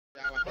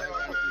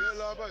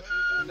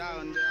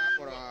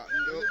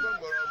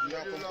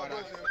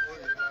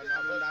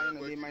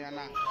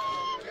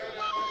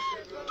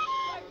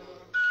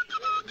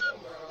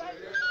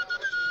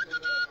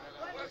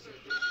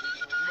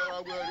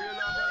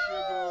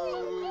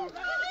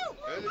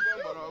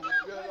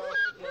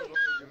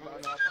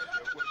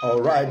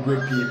All right,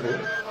 great people.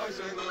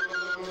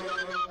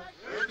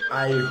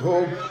 I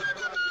hope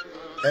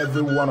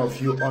every one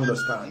of you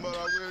understand.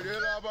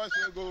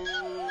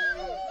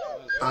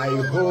 I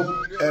hope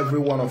every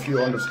one of you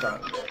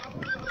understand.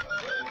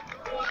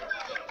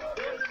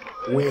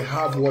 We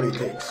have what it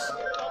takes.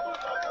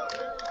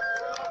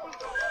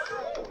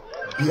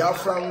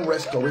 Biafran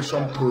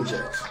Restoration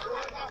Project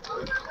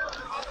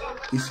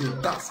is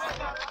a task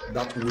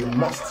that we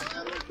must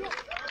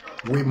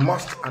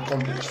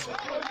accomplish.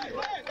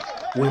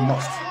 We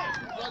must.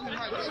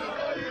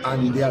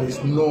 And there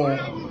is no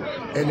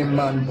any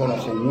man born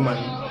of a woman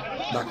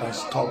that can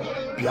stop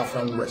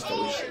Biafran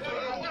restoration.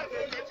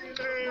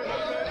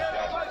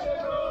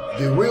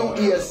 The Real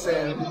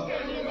Esn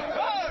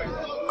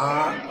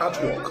are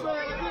at work.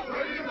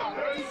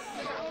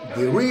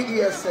 The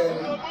Real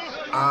Esn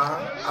are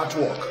at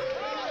work.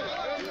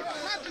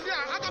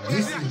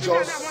 This is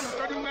just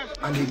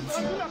an tip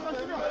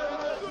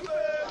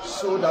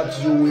so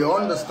that you will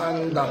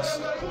understand that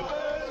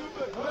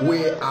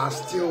we are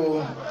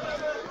still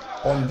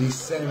on the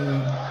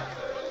same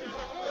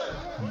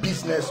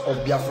business of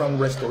Biafran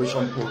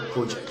restoration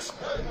projects.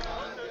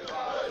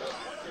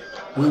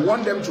 We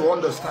want them to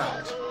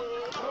understand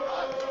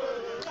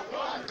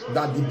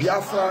that the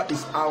Biafra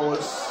is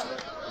ours,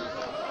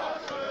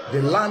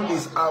 the land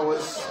is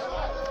ours,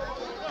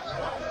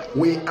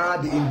 we are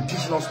the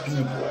indigenous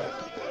people,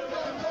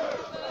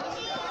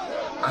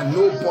 and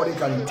nobody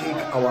can take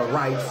our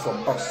right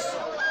from us.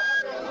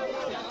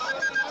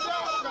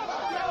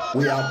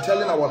 We are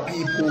telling our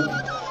people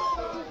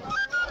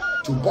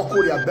to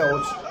buckle their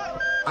belts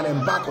and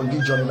embark on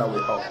this journey that we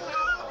are.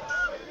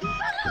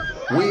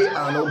 We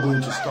are not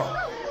going to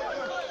stop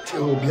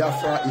till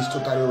Biafra is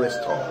totally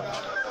restored.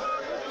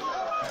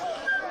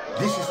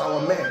 This is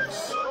our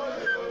mess.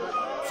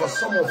 For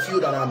some of you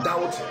that are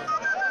doubting,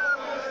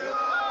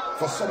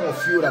 for some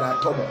of you that are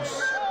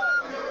Thomas,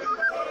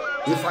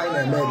 if I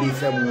may be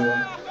Femu,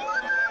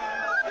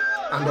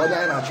 and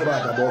other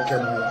natural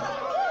Kemu,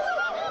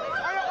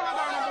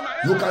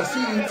 you can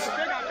see it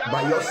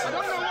by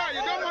yourself.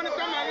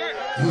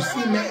 You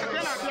see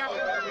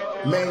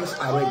men's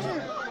are ready.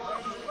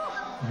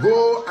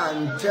 Go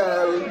and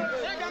tell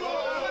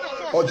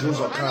Ojus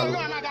Okalo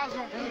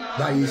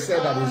that he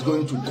said that he's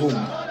going to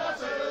come.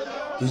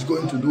 He's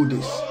going to do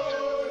this.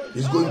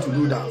 He's going to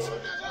do that.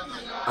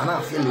 And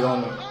I feel the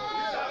honor.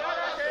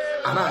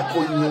 And I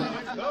call you.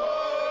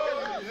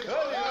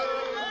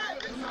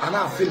 And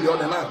I feel the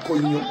honor. And I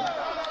call you.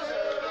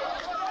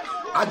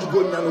 I do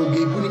go now.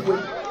 Be buniko.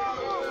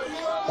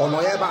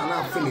 Onoyeba and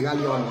I feel the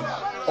honor.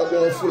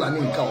 Obo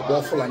fulaninka.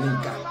 Obo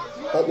fulaninka.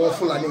 Obo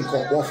fulaninka.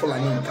 Obo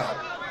fulaninka.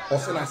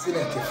 Osina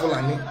senate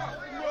fulani.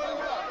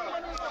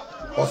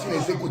 Osina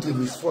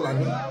executive is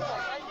fulani.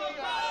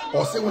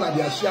 Or say when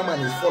their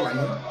chairman is falling,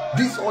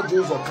 this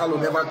Ojos Okalo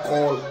never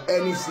call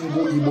any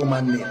single Igbo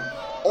man name.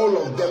 All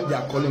of them they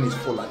are calling is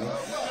Fulani.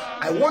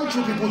 I want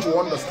you people to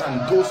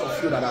understand, those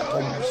of you that are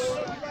Thomas.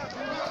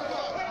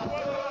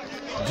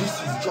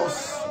 This is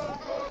just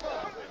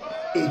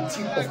a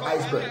tip of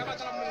iceberg.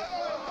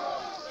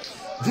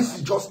 This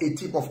is just a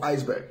tip of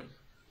iceberg.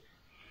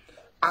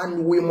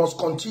 And we must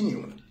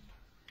continue.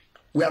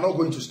 We are not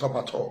going to stop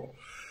at all.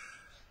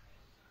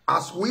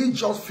 As we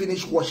just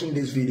finished watching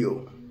this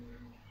video,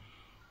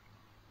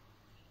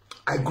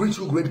 I greet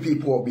you, great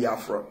people of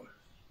Biafra.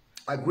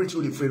 I greet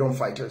you, the freedom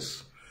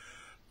fighters.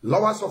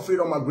 Lovers of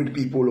freedom are great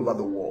people all over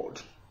the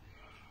world.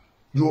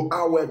 You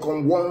are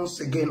welcome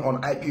once again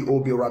on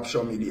Ipob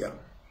Rapture Media,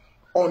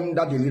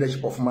 under the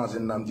leadership of Mazi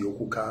Nnamdi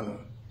Kanu,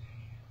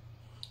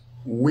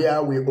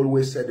 where we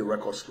always set the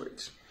record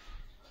straight.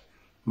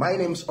 My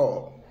name's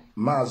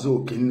Mazi,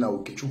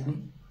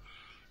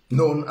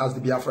 known as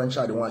the Biafran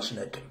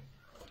child,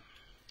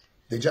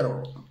 the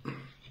general.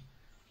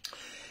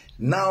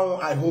 Now,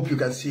 I hope you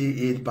can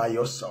see it by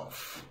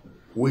yourself,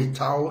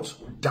 without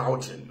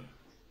doubting.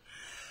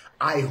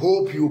 I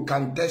hope you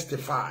can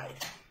testify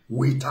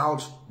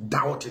without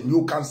doubting.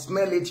 You can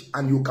smell it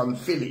and you can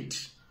feel it.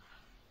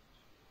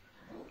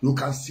 You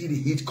can see the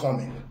heat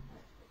coming.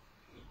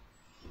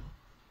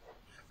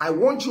 I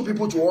want you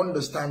people to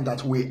understand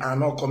that we are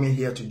not coming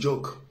here to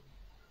joke.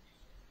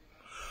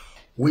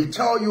 We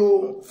tell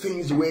you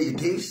things the way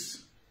it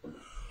is.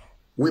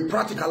 We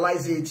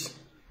practicalize it.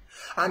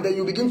 And then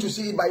you begin to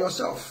see it by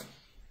yourself.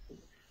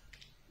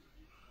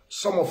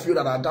 Some of you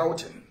that are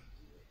doubting.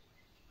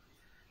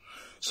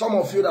 Some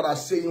of you that are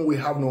saying we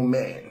have no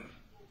men.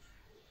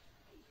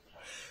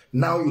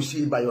 Now you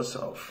see it by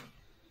yourself.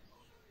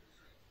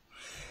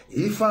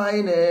 If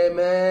I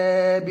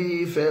name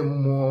be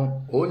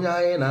femo,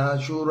 onya na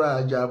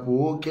shura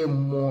jabu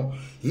kemo.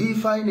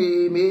 If I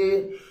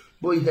name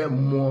boy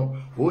hemo,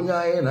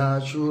 onya na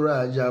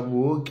shura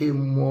jabu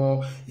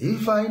kemo.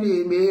 If I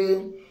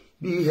name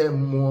Bihe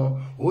mmụọ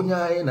onye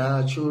anyị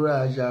na-achụrụ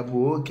aja bụ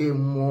oke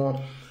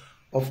mmụọ.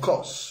 Of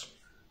course,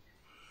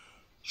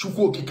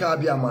 Chukwu Okike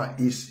Abiama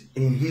is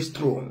in his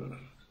throne,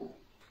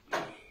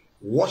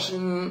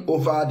 watching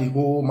over the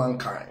whole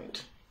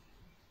mankind.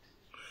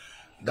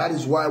 That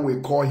is why we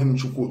call him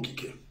Chukwu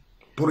Okike.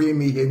 Pụrụ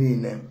ime ihe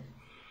niile.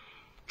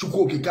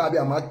 Chukwu Okike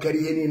Abiama kere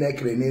ihe niile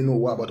kere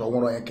n'ụwa, but ọ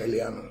nwere onye kele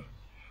ya nụ.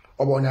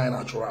 Ọ bụ onye anyị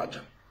na-achụrụ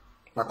aja.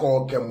 Maka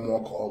oke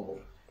mmụọ ka ọ bụ.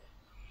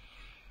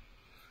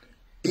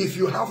 If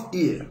you have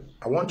ear,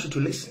 I want you to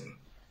listen.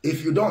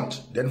 If you don't,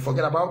 then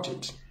forget about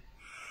it.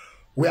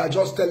 We are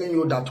just telling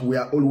you that we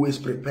are always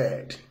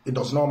prepared. It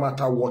does not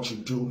matter what you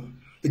do.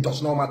 It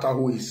does not matter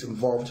who is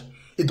involved.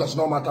 It does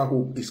not matter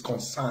who is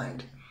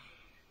concerned.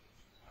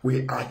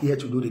 We are here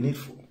to do the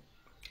needful.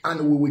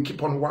 And we will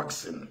keep on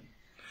waxing.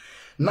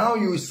 Now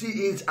you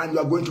see it and you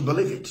are going to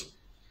believe it.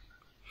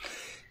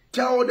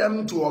 Tell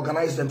them to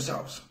organize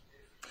themselves.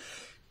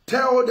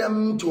 Tell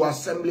them to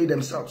assemble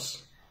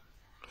themselves.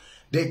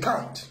 They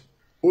can't.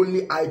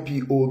 Only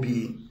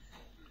Ipob,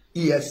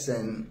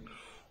 Esn,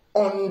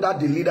 under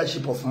the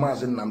leadership of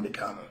Mazi Nnamdi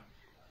Kanu.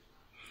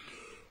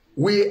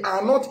 We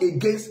are not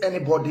against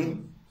anybody,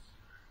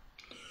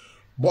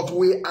 but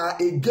we are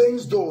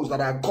against those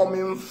that are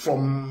coming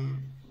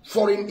from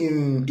foreign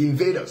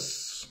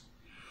invaders.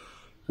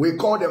 We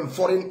call them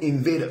foreign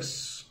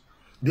invaders.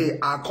 They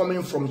are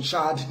coming from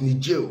Chad,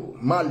 Niger,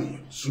 Mali,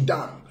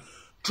 Sudan,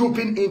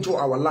 trooping into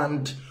our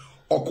land,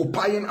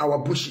 occupying our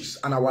bushes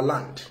and our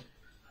land,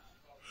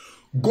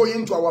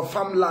 going to our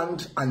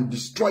farmland and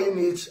destroying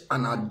it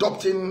and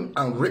adopting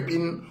and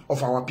raping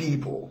of our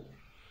people.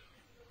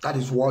 That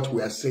is what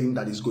we are saying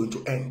that is going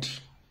to end.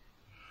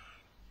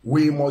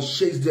 We must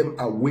chase them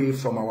away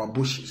from our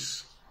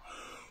bushes.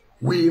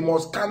 We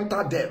must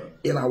counter them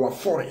in our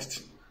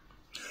forest.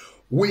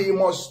 We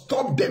must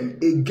stop them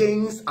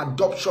against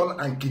adoption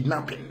and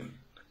kidnapping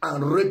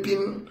and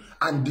raping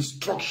and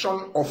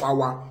destruction of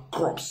our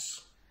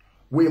crops.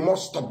 We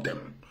must stop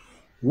them.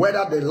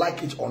 Whether they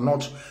like it or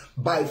not,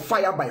 by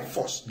fire, by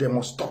force, they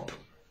must stop.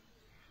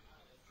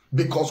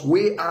 Because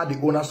we are the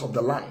owners of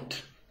the land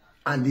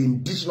and the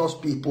indigenous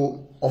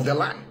people of the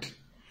land.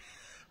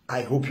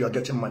 I hope you are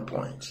getting my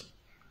point.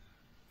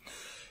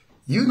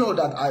 You know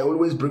that I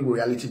always bring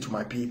reality to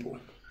my people.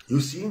 You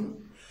see,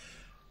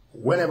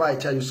 whenever I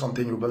tell you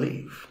something, you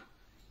believe.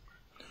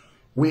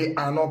 We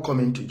are not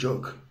coming to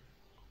joke.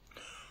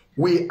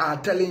 We are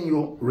telling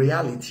you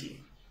reality.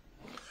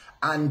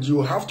 And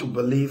you have to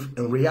believe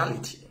in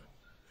reality.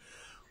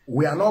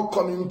 We are not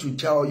coming to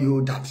tell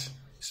you that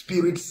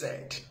Spirit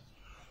said.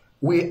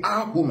 We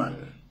are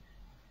human.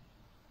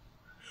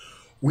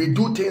 We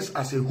do things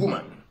as a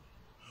human.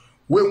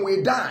 When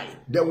we die,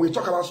 then we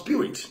talk about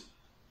spirit.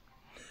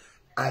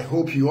 I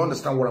hope you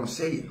understand what I'm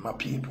saying, my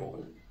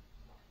people.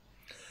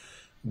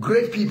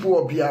 Great people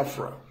of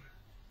Biafra,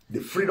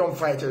 the freedom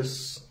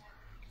fighters,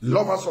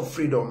 lovers of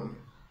freedom,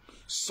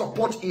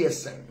 support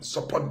ESN,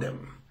 support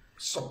them,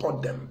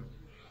 support them.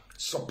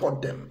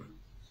 Support them.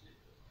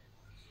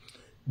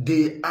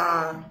 They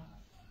are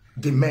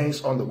the men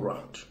on the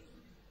ground.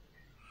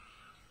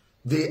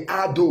 They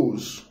are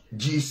those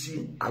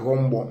GC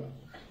Agombo.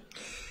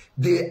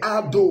 They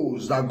are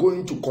those that are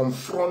going to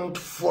confront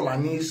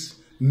Fulani's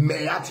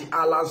Mayati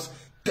Allah's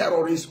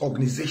terrorist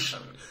organization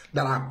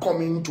that are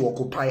coming to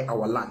occupy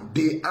our land.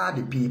 They are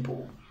the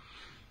people.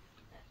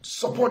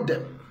 Support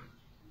them.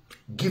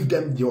 Give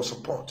them your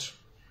support.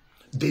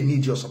 They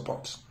need your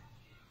support.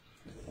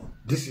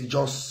 This is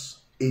just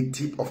a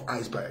tip of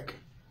iceberg.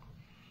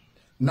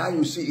 Now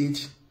you see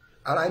it,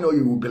 and I know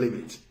you will believe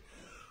it.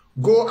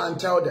 Go and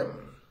tell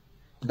them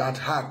that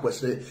how could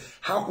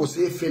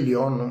say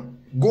failure.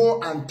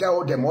 Go and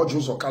tell them what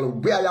Jews are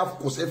where you have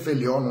to say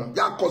failure.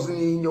 Ya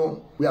cousin,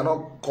 we are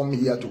not coming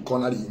here to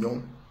corner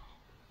you.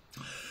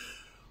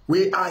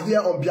 We are here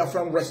on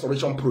Biafran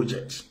Restoration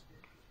Project,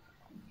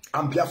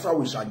 and Biafra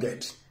we shall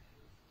get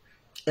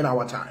in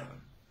our time.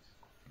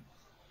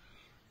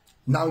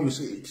 Now you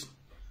see it.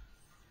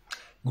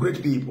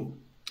 Great people,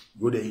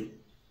 good day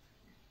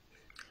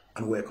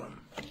and welcome.